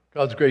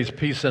God's grace,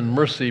 peace, and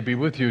mercy be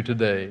with you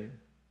today.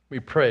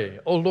 We pray,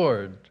 O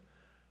Lord,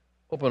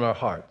 open our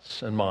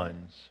hearts and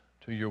minds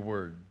to your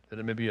word, that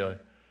it may be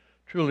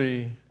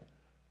truly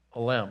a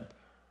lamp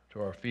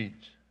to our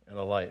feet and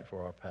a light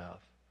for our path.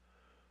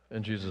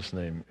 In Jesus'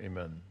 name,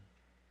 amen.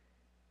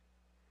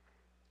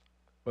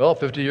 Well,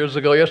 50 years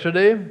ago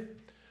yesterday,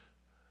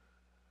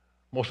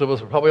 most of us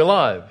were probably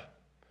alive.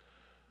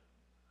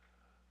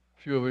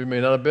 A few of you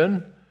may not have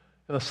been.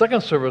 In the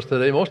second service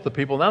today, most of the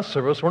people in that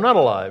service were not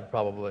alive,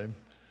 probably,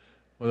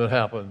 when it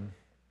happened.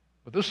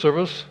 But this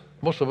service,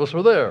 most of us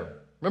were there.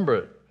 Remember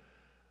it.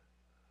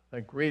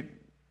 That great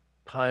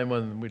time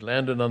when we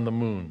landed on the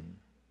moon.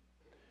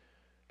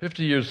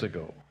 50 years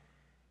ago.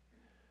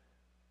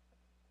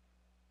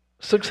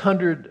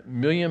 600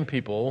 million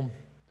people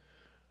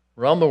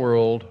around the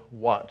world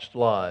watched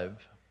live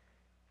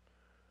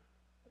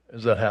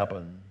as that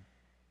happened.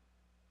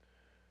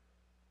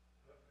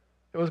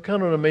 It was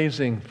kind of an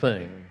amazing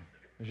thing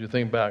as you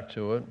think back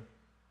to it.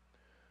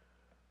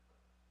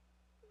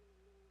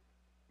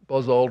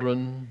 Buzz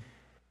Aldrin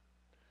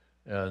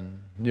and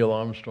Neil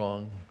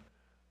Armstrong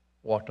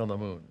walked on the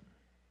moon.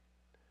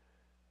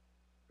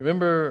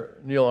 Remember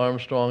Neil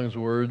Armstrong's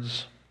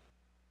words?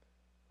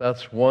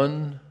 That's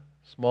one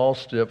small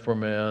step for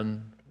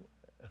man.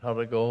 How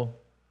did it go?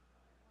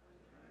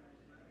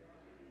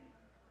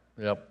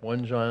 Yep,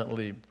 one giant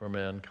leap for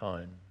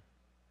mankind.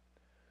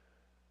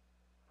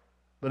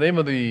 The name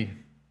of the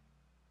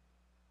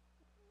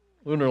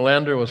lunar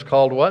lander was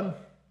called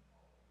what?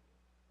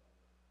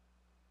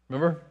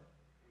 Remember?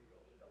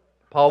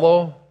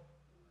 Apollo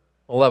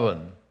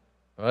 11,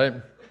 right?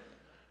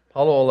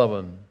 Apollo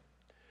 11.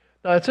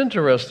 Now, it's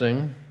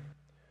interesting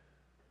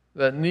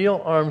that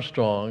Neil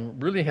Armstrong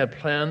really had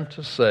planned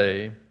to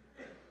say,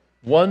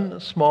 one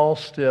small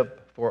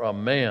step for a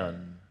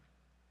man.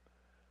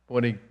 But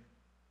when he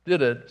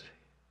did it,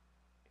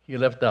 he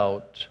left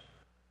out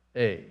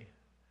A.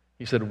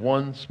 He said,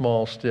 one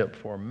small step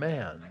for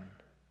man.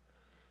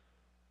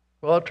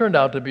 Well, it turned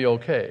out to be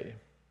okay,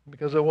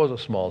 because it was a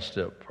small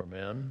step for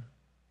man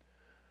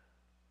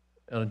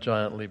and a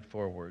giant leap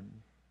forward.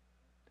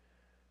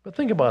 But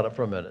think about it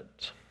for a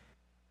minute.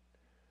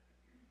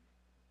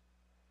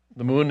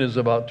 The moon is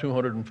about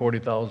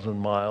 240,000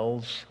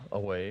 miles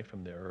away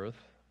from the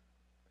earth.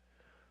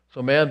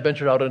 So man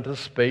ventured out into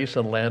space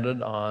and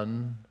landed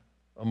on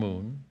a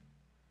moon.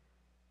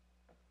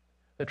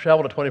 They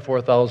traveled at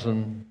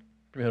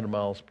 24,300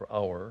 miles per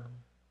hour.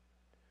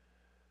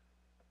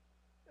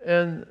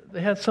 And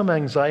they had some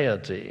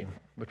anxiety,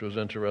 which was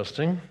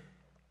interesting.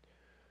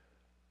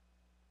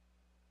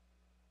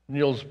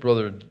 Neil's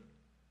brother,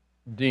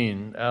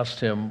 Dean, asked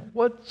him,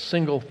 what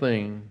single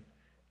thing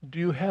do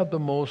you have the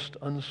most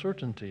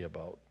uncertainty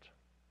about?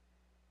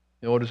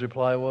 You know what his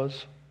reply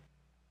was?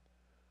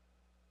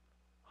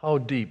 How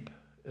deep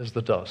is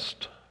the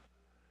dust?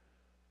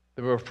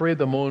 They were afraid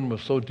the moon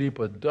was so deep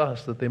with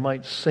dust that they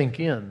might sink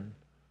in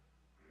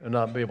and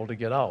not be able to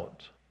get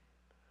out.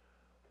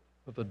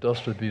 But the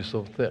dust would be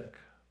so thick.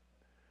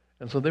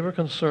 And so they were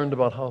concerned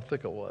about how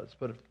thick it was.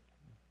 But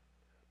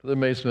to their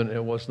amazement,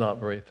 it was not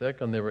very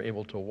thick, and they were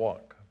able to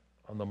walk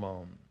on the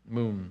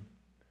moon.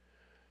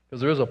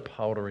 Because there is a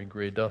powdery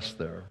gray dust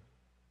there.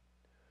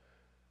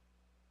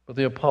 But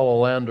the Apollo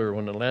lander,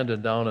 when it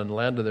landed down and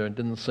landed there and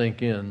didn't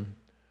sink in,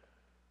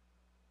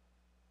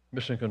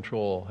 Mission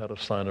Control had a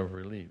sign of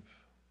relief.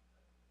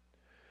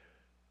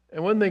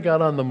 And when they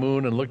got on the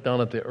moon and looked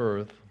down at the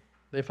earth,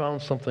 they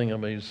found something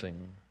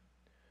amazing.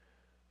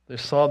 They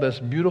saw this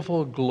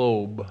beautiful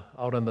globe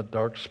out in the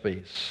dark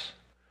space,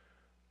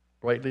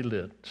 brightly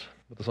lit,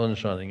 with the sun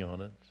shining on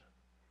it,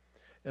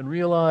 and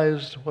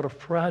realized what a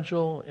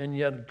fragile and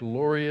yet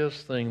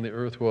glorious thing the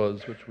earth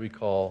was, which we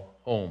call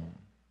home.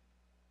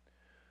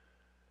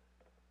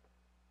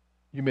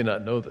 You may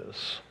not know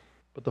this,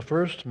 but the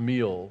first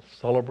meal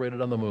celebrated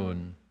on the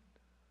moon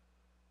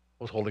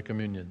was Holy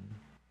Communion.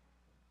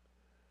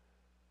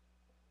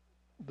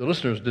 The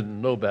listeners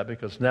didn't know that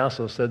because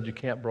NASA said you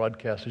can't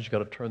broadcast it, you've got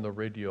to turn the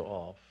radio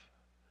off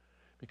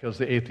because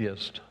the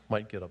atheist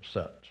might get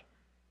upset.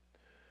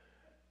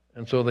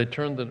 And so they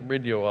turned the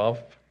radio off,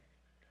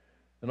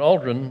 and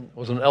Aldrin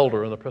was an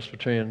elder in the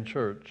Presbyterian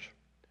Church,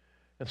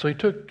 and so he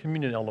took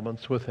communion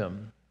elements with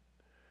him,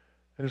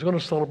 and he was going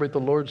to celebrate the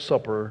Lord's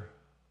Supper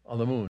on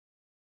the moon.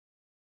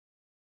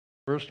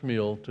 The first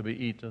meal to be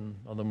eaten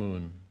on the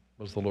moon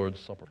was the Lord's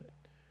Supper.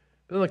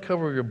 But on the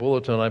cover of your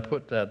bulletin, I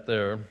put that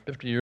there.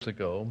 50 years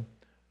ago,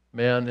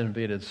 man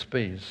invaded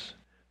space.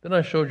 Then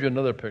I showed you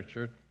another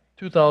picture.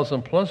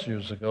 2,000 plus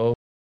years ago,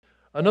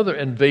 another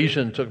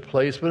invasion took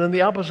place, but in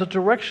the opposite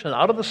direction.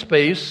 Out of the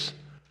space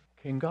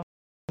came God.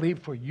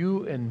 Leap for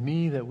you and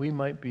me that we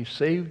might be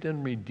saved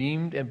and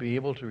redeemed and be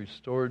able to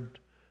restored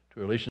to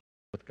a relationship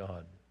with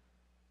God.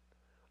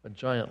 A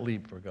giant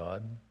leap for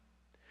God.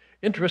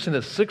 Interesting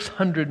that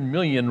 600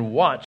 million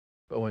watched,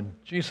 but when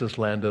Jesus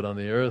landed on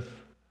the earth,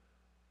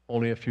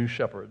 only a few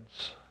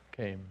shepherds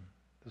came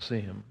to see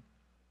him.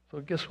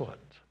 So guess what?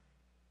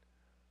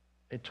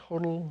 A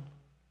total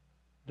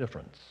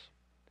difference.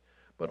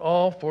 But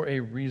all for a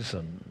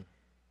reason.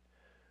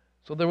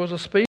 So there was a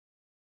space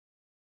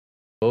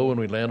when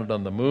we landed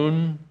on the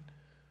moon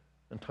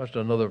and touched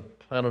another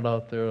planet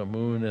out there, a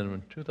moon,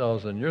 and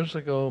 2,000 years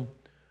ago,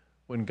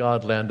 when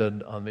God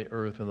landed on the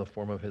earth in the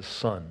form of his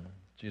Son,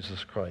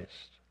 Jesus Christ.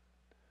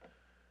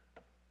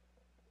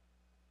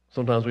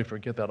 Sometimes we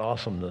forget that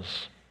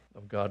awesomeness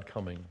of God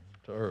coming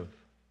to earth.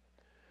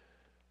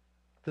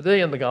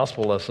 Today in the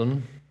gospel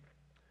lesson,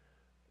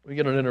 we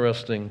get an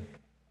interesting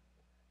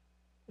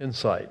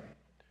insight.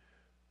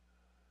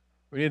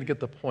 We need to get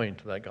the point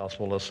to that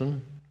gospel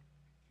lesson.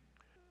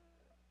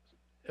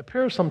 It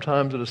appears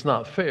sometimes that it's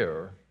not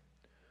fair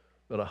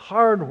that a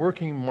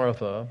hard-working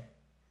Martha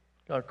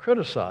got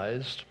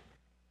criticized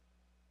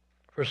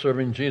for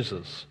serving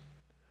Jesus.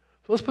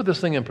 So let's put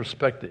this thing in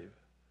perspective.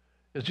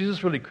 Is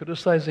Jesus really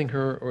criticizing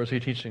her, or is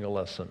he teaching a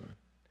lesson?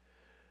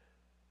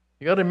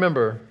 You got to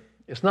remember,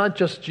 it's not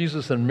just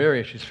Jesus and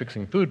Mary she's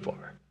fixing food for.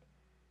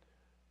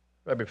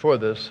 Right before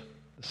this,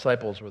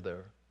 disciples were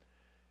there.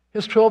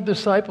 His 12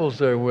 disciples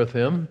there with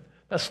him.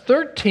 That's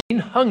 13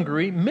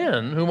 hungry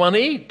men who want to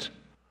eat.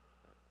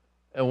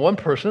 And one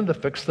person to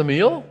fix the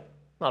meal?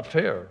 Not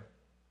fair,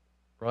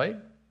 right?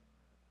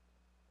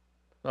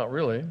 Not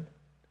really.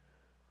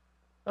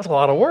 That's a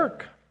lot of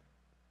work.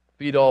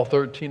 Feed all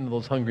 13 of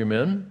those hungry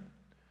men.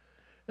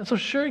 And so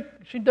she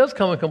does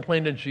come and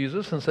complain to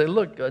Jesus and say,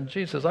 look,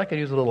 Jesus, I could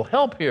use a little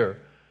help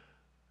here.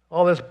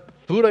 All this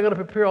food I got to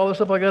prepare, all this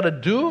stuff I got to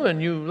do, and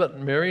you let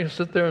Mary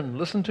sit there and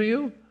listen to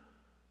you?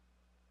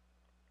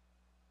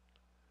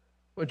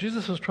 What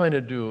Jesus was trying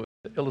to do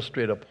is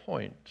illustrate a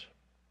point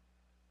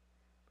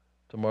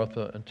to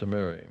Martha and to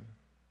Mary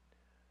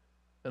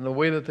and the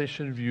way that they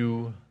should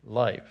view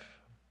life.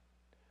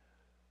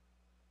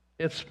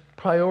 It's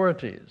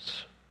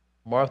priorities.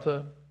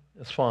 Martha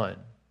is fine.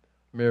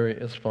 Mary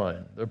is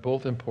fine. They're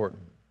both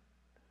important.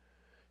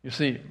 You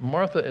see,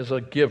 Martha is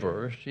a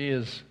giver. She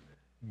is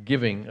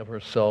giving of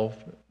herself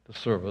to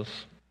service.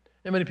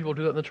 And many people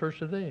do that in the church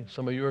today.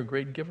 Some of you are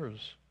great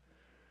givers.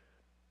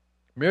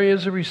 Mary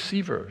is a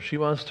receiver. She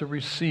wants to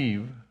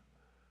receive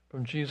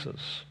from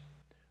Jesus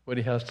what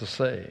he has to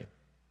say.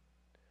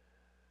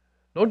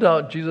 No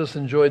doubt Jesus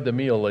enjoyed the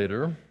meal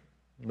later.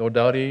 No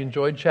doubt he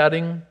enjoyed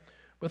chatting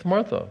with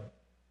Martha,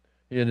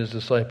 he and his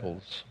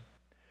disciples.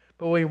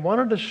 But what he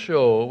wanted to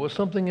show was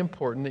something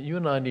important that you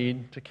and I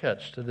need to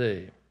catch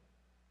today.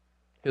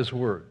 His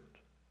Word.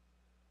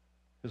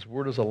 His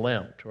Word is a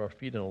lamp to our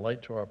feet and a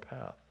light to our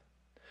path.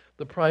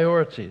 The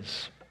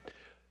priorities.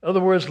 In other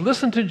words,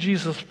 listen to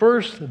Jesus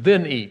first,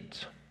 then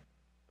eat.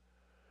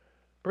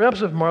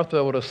 Perhaps if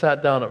Martha would have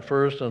sat down at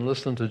first and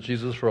listened to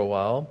Jesus for a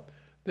while,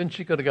 then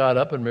she could have got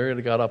up and Mary would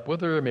have got up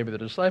with her, maybe the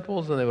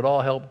disciples, and they would all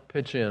help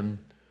pitch in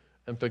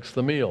and fix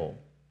the meal.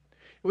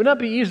 It would not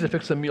be easy to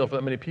fix a meal for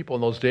that many people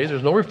in those days.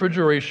 There's no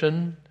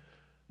refrigeration,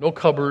 no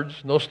cupboards,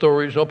 no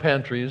storage, no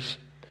pantries.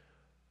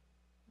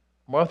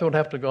 Martha would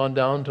have to have gone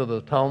down to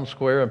the town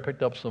square and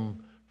picked up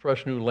some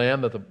fresh new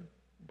lamb that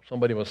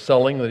somebody was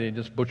selling, that he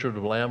just butchered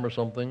a lamb or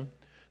something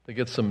to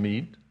get some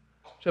meat.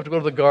 She'd have to go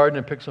to the garden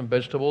and pick some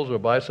vegetables or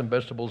buy some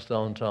vegetables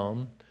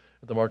downtown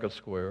at the market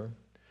square.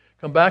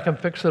 Come back and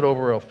fix it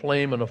over a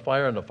flame and a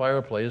fire in the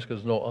fireplace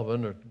because there's no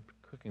oven or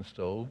cooking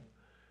stove.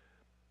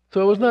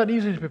 So it was not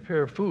easy to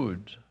prepare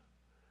food.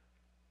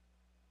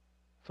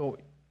 So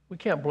we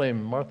can't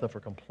blame Martha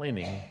for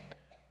complaining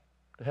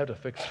to have to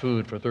fix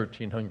food for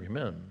 13 hungry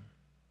men.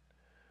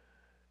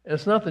 And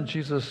it's not that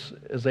Jesus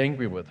is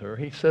angry with her.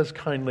 He says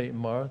kindly,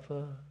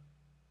 Martha,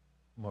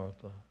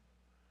 Martha.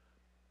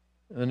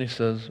 And then he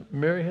says,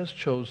 Mary has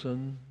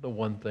chosen the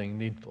one thing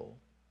needful.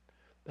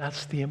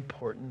 That's the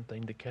important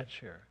thing to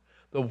catch here.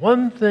 The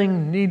one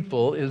thing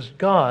needful is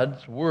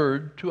God's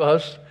Word to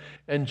us,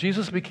 and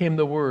Jesus became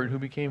the Word,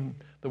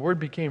 the Word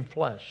became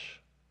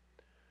flesh.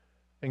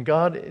 And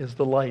God is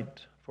the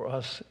light for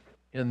us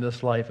in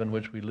this life in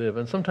which we live.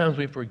 And sometimes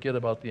we forget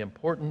about the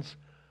importance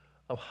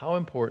of how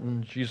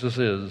important Jesus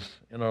is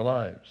in our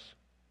lives.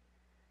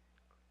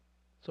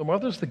 So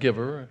Martha's the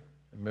giver,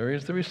 and Mary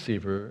is the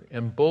receiver,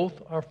 and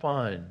both are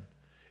fine.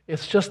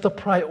 It's just the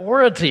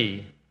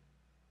priority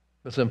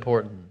that's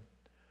important.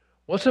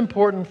 What's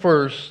important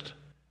first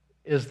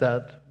is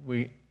that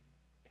we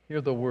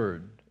hear the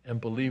Word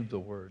and believe the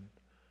Word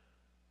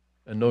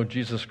and know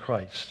Jesus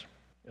Christ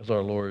as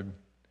our Lord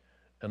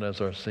and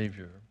as our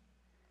Savior.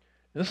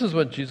 This is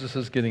what Jesus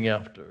is getting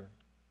after.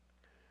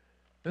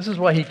 This is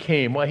why he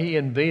came, why he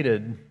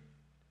invaded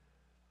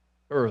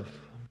earth,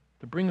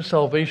 to bring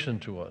salvation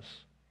to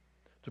us,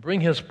 to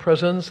bring his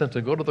presence and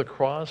to go to the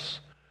cross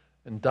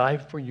and die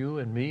for you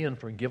and me and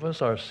forgive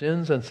us our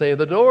sins and say,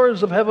 the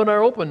doors of heaven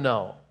are open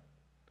now.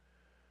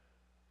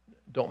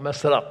 Don't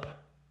mess it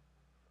up.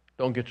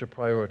 Don't get your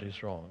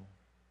priorities wrong.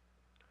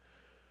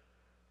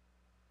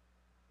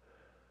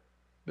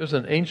 There's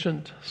an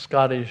ancient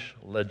Scottish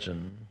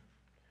legend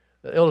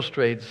that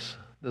illustrates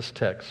this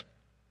text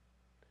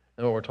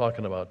and what we're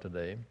talking about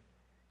today.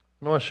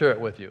 I want to share it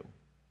with you.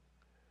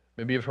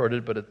 Maybe you've heard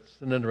it, but it's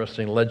an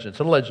interesting legend. It's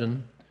a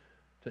legend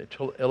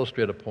to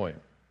illustrate a point.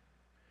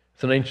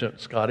 It's an ancient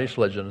Scottish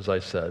legend, as I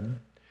said.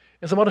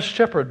 It's about a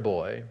shepherd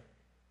boy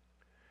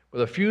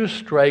with a few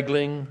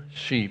straggling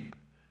sheep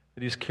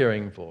that he's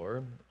caring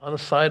for on the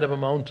side of a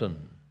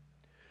mountain.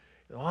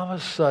 And all of a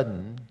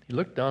sudden, he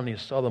looked down and he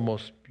saw the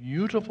most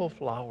beautiful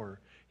flower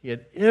he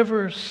had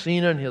ever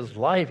seen in his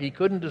life. He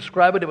couldn't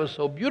describe it. It was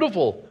so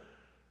beautiful.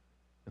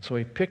 And so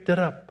he picked it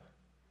up.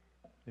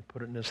 He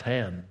put it in his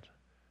hand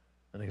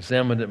and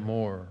examined it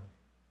more.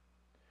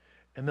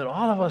 And then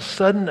all of a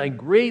sudden, a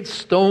great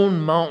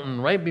stone mountain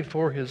right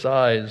before his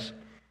eyes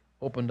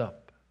opened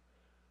up.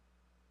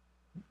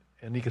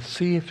 And he could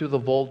see through the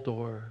vault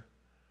door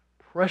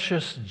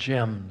precious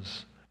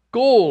gems,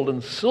 gold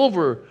and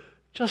silver,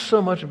 just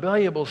so much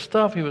valuable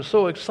stuff. He was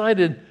so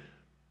excited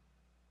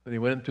that he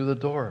went through the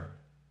door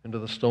into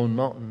the stone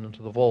mountain,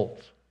 into the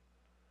vault.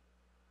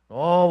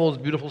 All those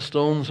beautiful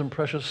stones and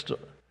precious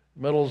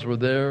metals were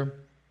there.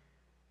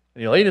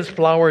 And he laid his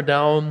flower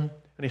down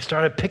and he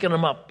started picking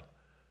them up.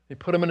 He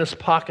put them in his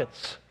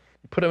pockets.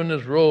 He put them in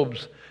his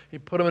robes. He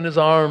put them in his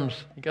arms.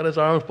 He got his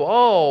arms full.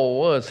 Oh,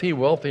 was he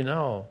wealthy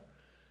now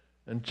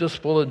and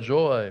just full of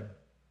joy.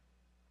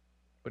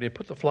 But he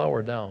put the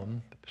flower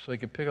down so he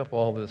could pick up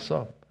all this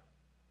up.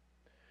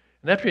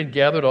 And after he had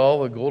gathered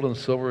all the gold and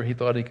silver he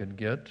thought he could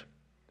get,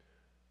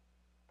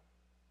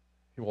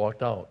 he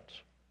walked out.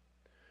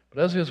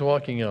 But as he was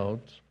walking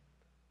out,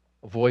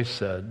 a voice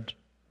said,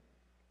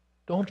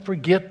 "Don't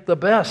forget the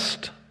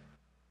best."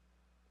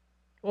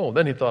 Oh,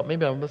 then he thought,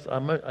 maybe I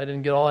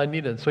didn't get all I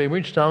needed. So he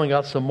reached down and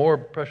got some more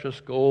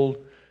precious gold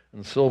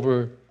and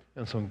silver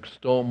and some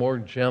more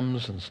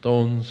gems and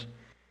stones.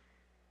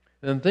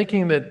 And then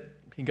thinking that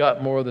he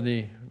got more than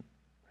he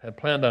had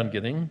planned on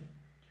getting,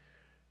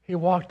 he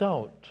walked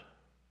out.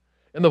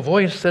 And the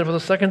voice said for the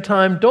second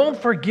time, "Don't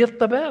forget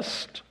the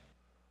best."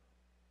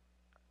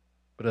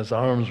 But his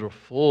arms were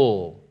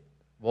full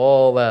of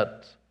all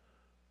that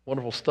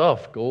wonderful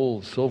stuff,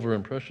 gold, silver,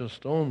 and precious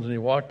stones. And he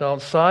walked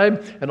outside,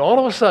 and all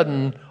of a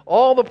sudden,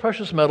 all the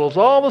precious metals,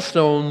 all the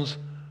stones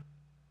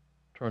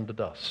turned to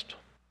dust.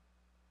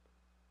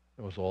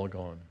 It was all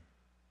gone.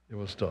 It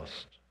was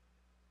dust.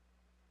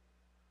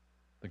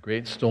 The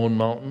great stone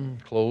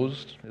mountain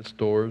closed its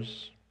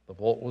doors. The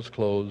vault was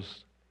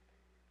closed.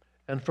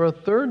 And for a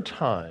third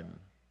time,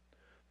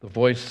 the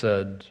voice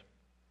said,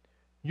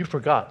 "You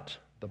forgot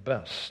the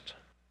best,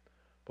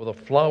 for the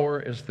flower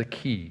is the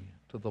key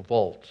to the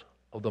vault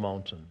of the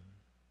mountain."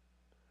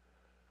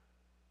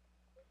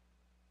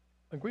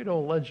 A great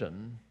old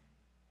legend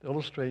to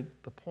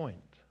illustrate the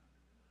point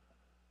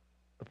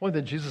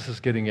that Jesus is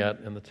getting at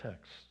in the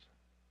text.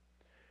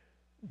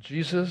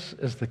 Jesus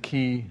is the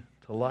key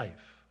to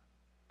life.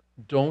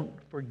 Don't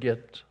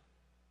forget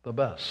the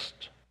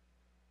best.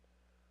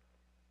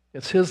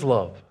 It's His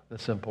love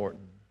that's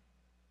important.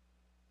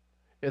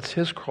 It's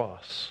His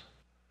cross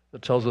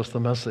that tells us the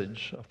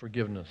message of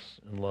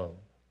forgiveness and love.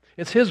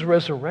 It's His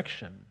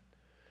resurrection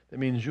that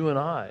means you and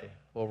I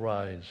will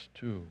rise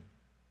too.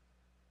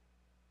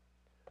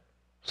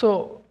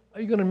 So,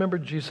 are you going to remember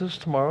Jesus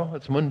tomorrow?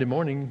 It's Monday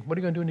morning. What are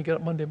you going to do when you get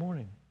up Monday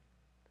morning?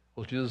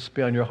 Will Jesus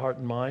be on your heart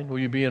and mind? Will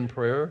you be in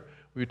prayer?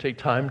 Will you take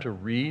time to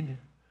read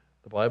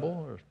the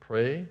Bible or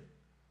pray?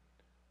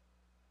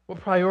 What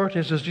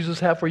priorities does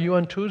Jesus have for you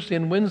on Tuesday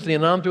and Wednesday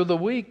and on through the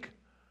week?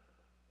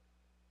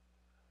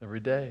 Every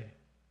day.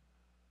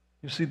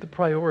 You see the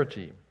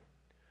priority.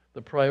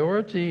 The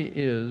priority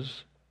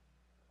is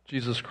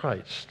Jesus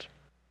Christ.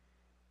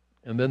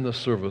 And then the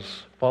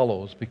service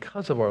follows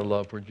because of our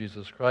love for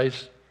Jesus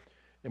Christ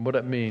and what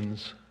it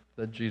means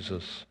that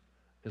Jesus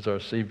is our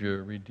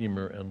Savior,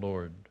 Redeemer, and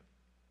Lord.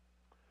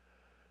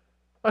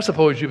 I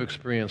suppose you've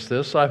experienced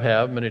this. I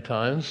have many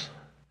times.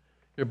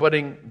 You're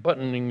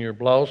buttoning your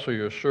blouse or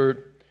your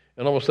shirt,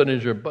 and all of a sudden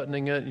as you're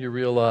buttoning it, you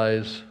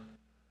realize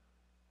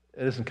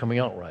it isn't coming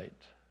out right.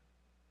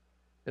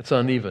 It's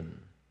uneven.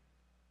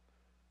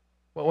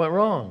 What went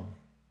wrong?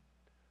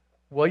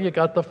 Well, you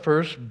got the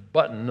first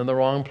button in the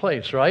wrong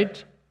place,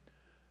 right?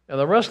 And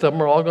the rest of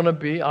them are all going to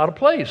be out of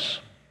place,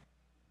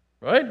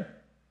 right?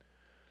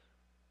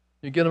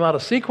 You get them out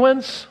of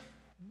sequence,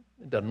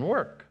 it doesn't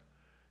work.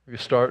 You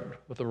start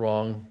with the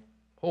wrong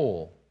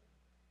hole.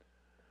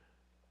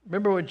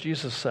 Remember what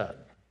Jesus said.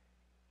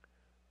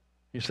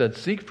 He said,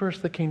 "Seek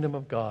first the kingdom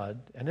of God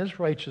and His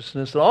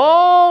righteousness, and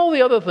all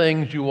the other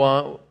things you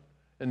want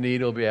and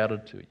need will be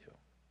added to you.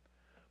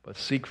 But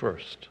seek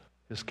first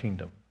His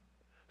kingdom.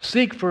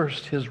 Seek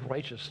first His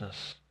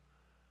righteousness."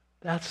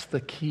 That's the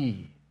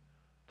key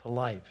to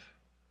life.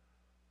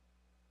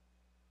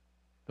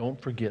 Don't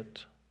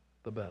forget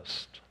the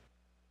best.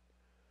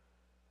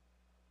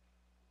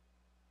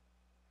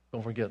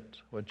 Don't forget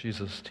what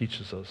Jesus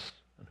teaches us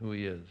and who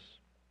He is.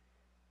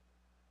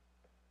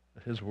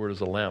 That His word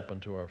is a lamp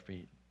unto our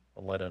feet,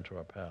 a light unto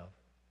our path.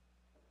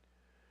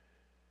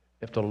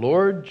 If the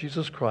Lord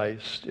Jesus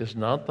Christ is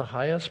not the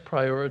highest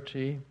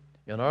priority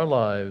in our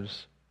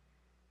lives,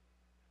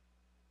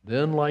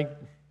 then like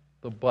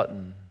the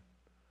button,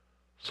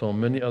 so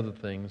many other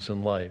things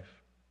in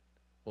life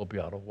will be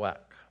out of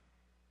whack.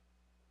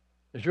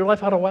 Is your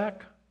life out of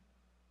whack?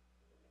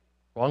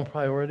 Wrong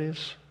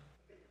priorities?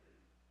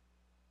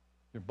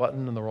 Your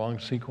button in the wrong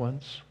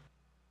sequence?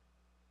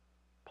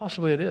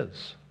 Possibly it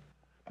is.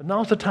 But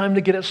now's the time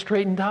to get it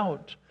straightened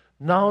out.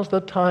 Now's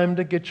the time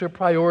to get your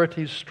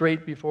priorities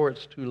straight before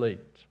it's too late.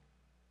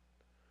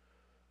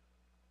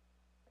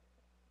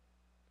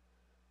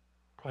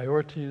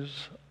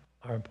 Priorities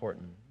are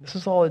important. This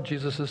is all that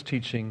Jesus is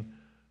teaching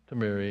to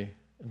Mary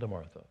and to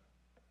Martha.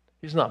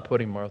 He's not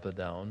putting Martha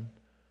down.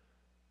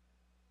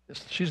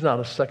 She's not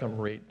a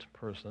second-rate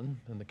person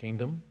in the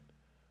kingdom.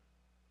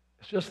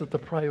 It's just that the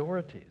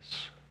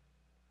priorities.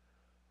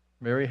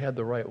 Mary had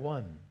the right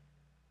one.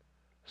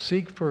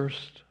 Seek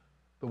first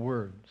the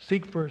Word.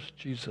 Seek first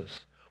Jesus.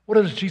 What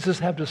does Jesus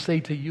have to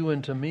say to you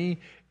and to me?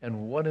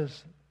 And what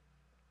is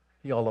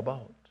he all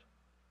about?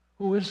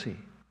 Who is he?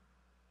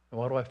 And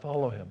why do I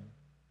follow him?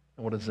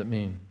 And what does it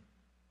mean?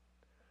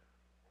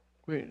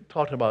 We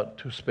talked about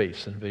two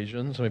space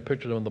invasions, and we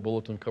pictured them on the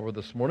bulletin cover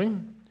this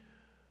morning.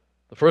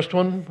 The first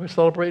one we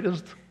celebrate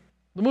is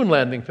the moon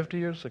landing 50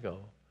 years ago.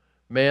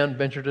 Man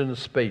ventured into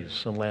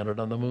space and landed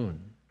on the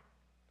moon.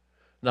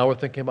 Now we're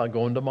thinking about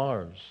going to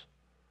Mars.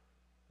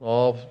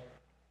 All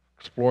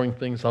exploring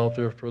things out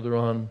there further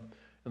on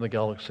in the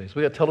galaxies.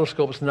 We got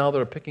telescopes now that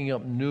are picking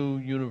up new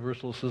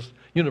universes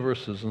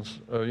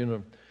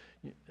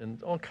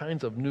and all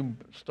kinds of new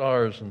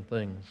stars and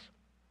things.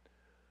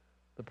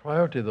 The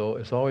priority, though,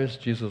 is always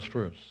Jesus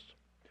first.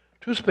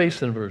 Two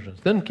space inversions.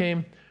 Then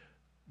came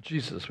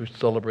Jesus. We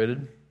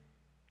celebrated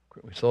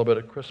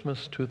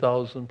Christmas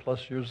 2,000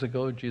 plus years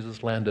ago.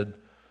 Jesus landed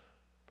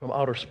from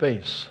outer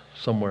space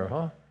somewhere,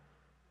 Up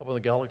in the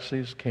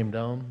galaxies, came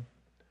down.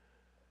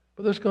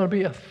 But there's going to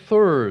be a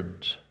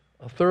third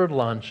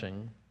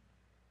launching.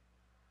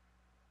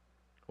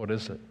 What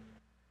is it?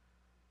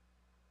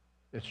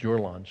 It's your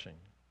launching.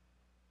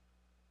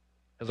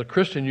 As a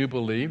Christian, you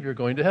believe you're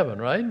going to heaven,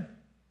 right?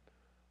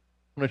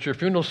 When at your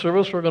funeral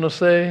service, we're going to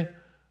say,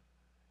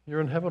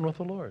 you're in heaven with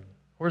the Lord.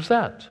 Where's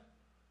that?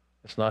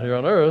 It's not here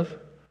on earth.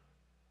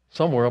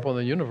 Somewhere up in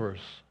the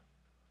universe.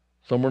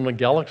 Somewhere in the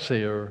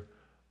galaxy or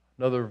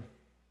another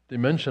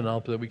dimension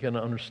out there that we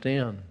cannot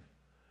understand.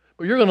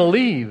 But you're going to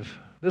leave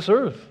this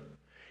earth.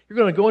 You're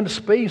going to go into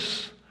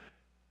space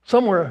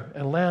somewhere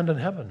and land in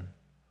heaven.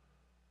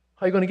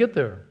 How are you going to get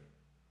there?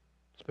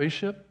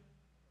 Spaceship?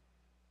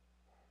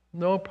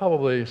 No,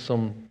 probably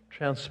some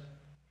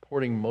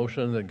transporting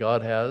motion that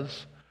God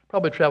has.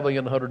 Probably traveling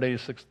at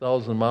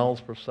 186,000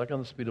 miles per second,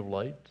 the speed of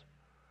light.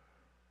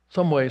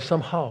 Some way,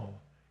 somehow,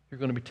 you're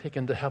going to be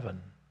taken to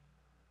heaven.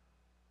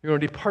 You're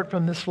going to depart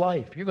from this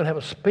life. You're going to have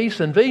a space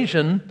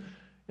invasion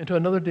into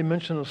another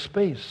dimension of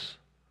space.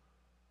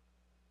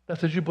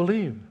 That's as you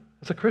believe.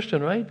 As a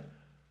Christian, right?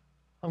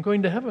 I'm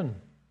going to heaven.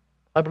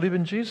 I believe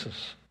in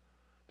Jesus.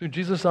 Through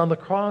Jesus on the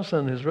cross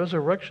and his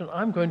resurrection,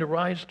 I'm going to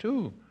rise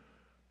too.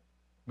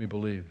 We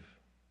believe.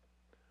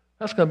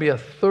 That's going to be a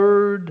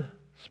third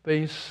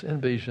space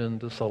invasion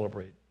to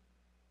celebrate.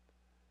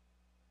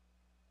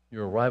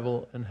 Your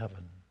arrival in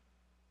heaven.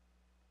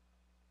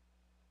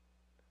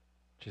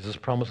 Jesus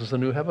promises a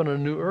new heaven and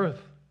a new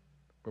earth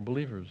for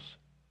believers.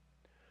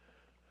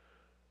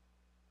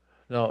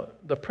 Now,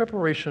 the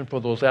preparation for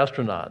those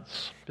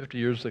astronauts 50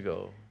 years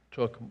ago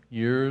took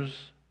years,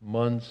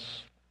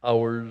 months,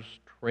 hours,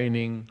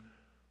 training,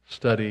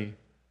 study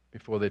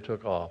before they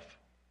took off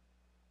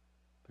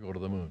to go to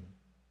the moon.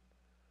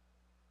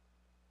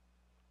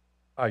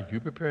 Are you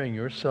preparing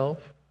yourself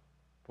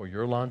for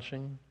your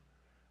launching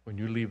when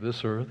you leave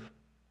this earth?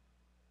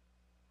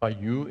 Are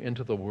you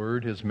into the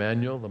Word, his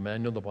manual,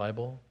 the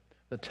Bible,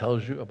 that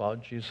tells you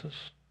about Jesus,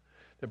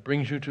 that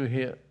brings you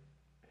to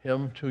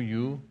him to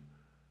you,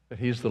 that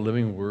he's the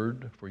living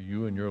Word for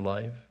you in your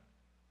life?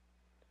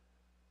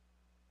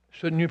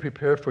 Shouldn't you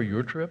prepare for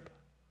your trip?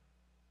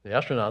 The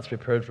astronauts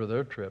prepared for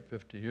their trip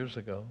 50 years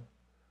ago.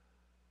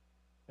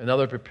 And now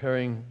they're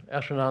preparing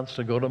astronauts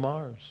to go to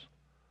Mars.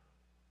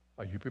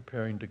 Are you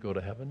preparing to go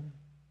to heaven?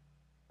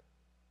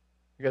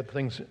 You got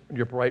things,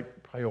 your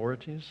bright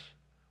priorities?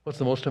 What's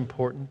the most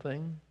important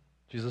thing?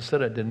 Jesus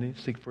said it, didn't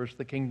he? Seek first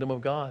the kingdom of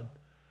God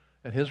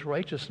and his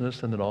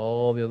righteousness, and then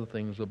all the other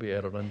things will be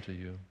added unto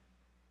you.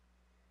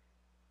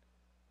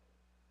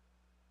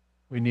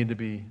 We need to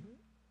be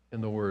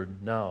in the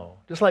Word now.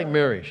 Just like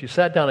Mary, she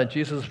sat down at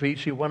Jesus' feet.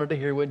 She wanted to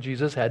hear what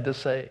Jesus had to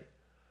say.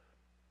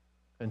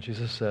 And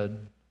Jesus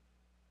said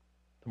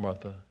to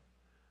Martha,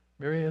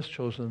 Mary has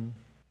chosen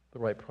the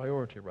right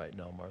priority right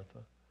now, Martha.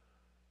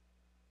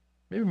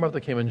 Maybe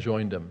Martha came and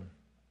joined him.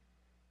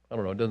 I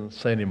don't know. It doesn't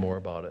say any more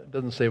about it. It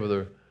doesn't say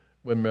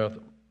when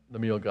the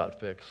meal got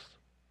fixed,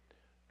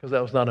 because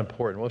that was not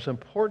important. What's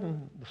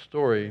important, the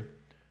story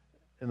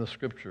in the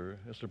Scripture,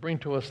 is to bring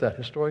to us that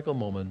historical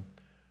moment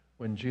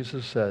when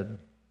Jesus said,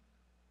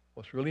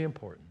 what's really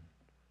important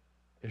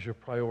is your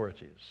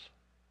priorities.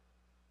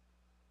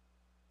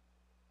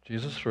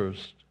 Jesus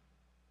first,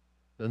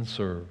 then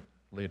serve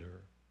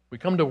later. We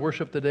come to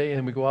worship today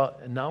and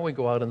now we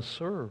go out and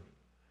serve.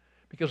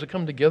 Because we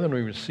come together and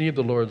we receive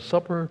the Lord's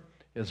Supper,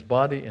 his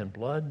body and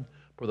blood,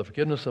 for the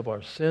forgiveness of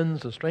our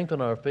sins, to strengthen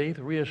our faith,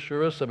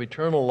 reassure us of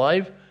eternal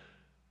life.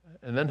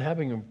 And then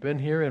having been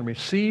here and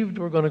received,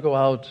 we're going to go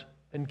out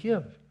and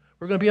give.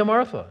 We're going to be a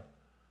Martha.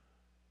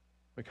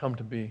 We come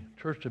to be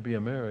church to be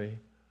a Mary.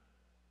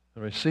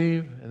 and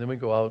receive, and then we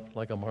go out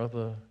like a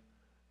Martha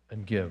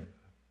and give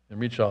and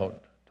reach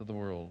out to the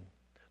world.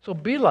 So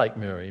be like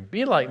Mary,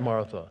 be like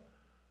Martha.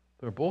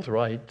 They're both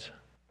right.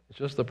 It's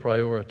just the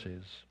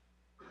priorities.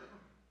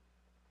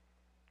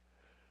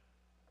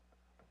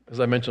 As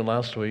I mentioned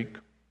last week,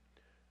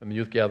 when the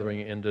youth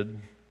gathering ended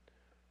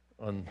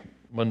on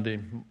Monday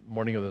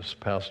morning of this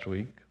past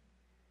week,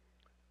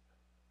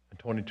 and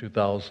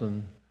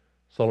 22,000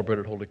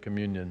 celebrated Holy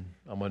Communion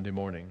on Monday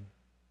morning.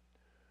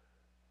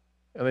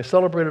 And they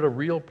celebrated a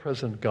real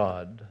present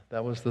God.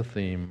 That was the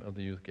theme of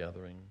the youth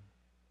gathering.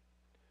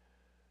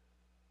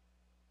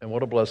 And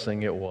what a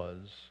blessing it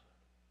was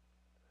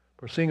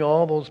for seeing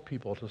all those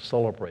people to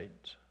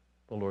celebrate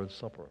the Lord's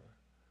Supper,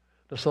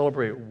 to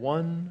celebrate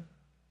one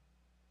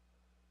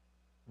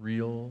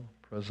real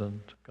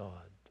present God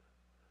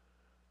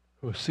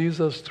who sees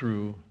us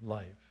through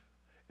life.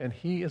 And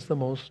He is the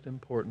most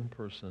important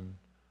person,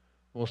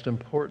 the most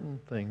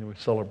important thing that we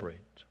celebrate.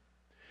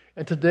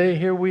 And today,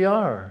 here we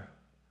are.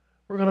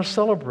 We're going to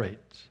celebrate.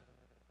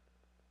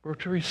 We're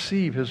to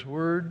receive His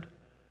Word,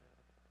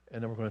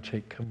 and then we're going to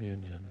take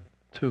communion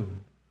too.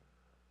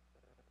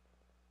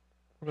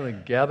 We're going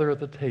to gather at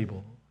the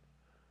table,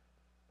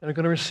 and we're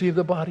going to receive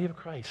the body of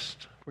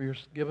Christ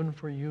given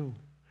for you,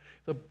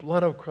 the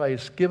blood of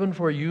Christ given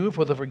for you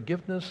for the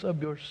forgiveness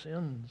of your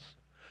sins,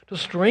 to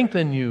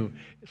strengthen you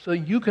so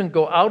you can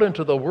go out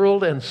into the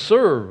world and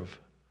serve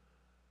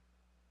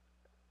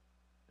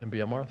and be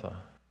a Martha.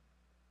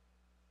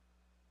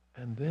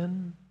 And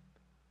then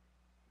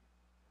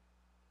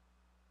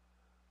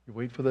you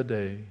wait for the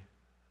day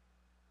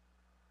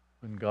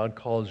when God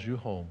calls you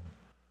home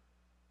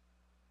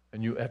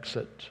and you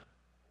exit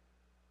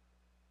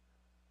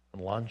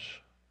and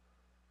launch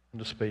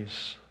into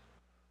space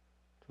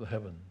to the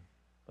heaven,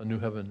 a new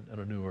heaven and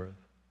a new earth.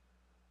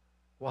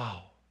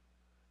 Wow.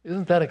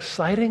 Isn't that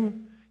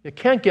exciting? You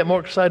can't get more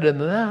excited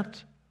than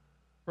that,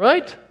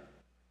 right?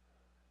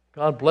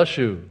 God bless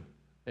you.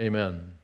 Amen.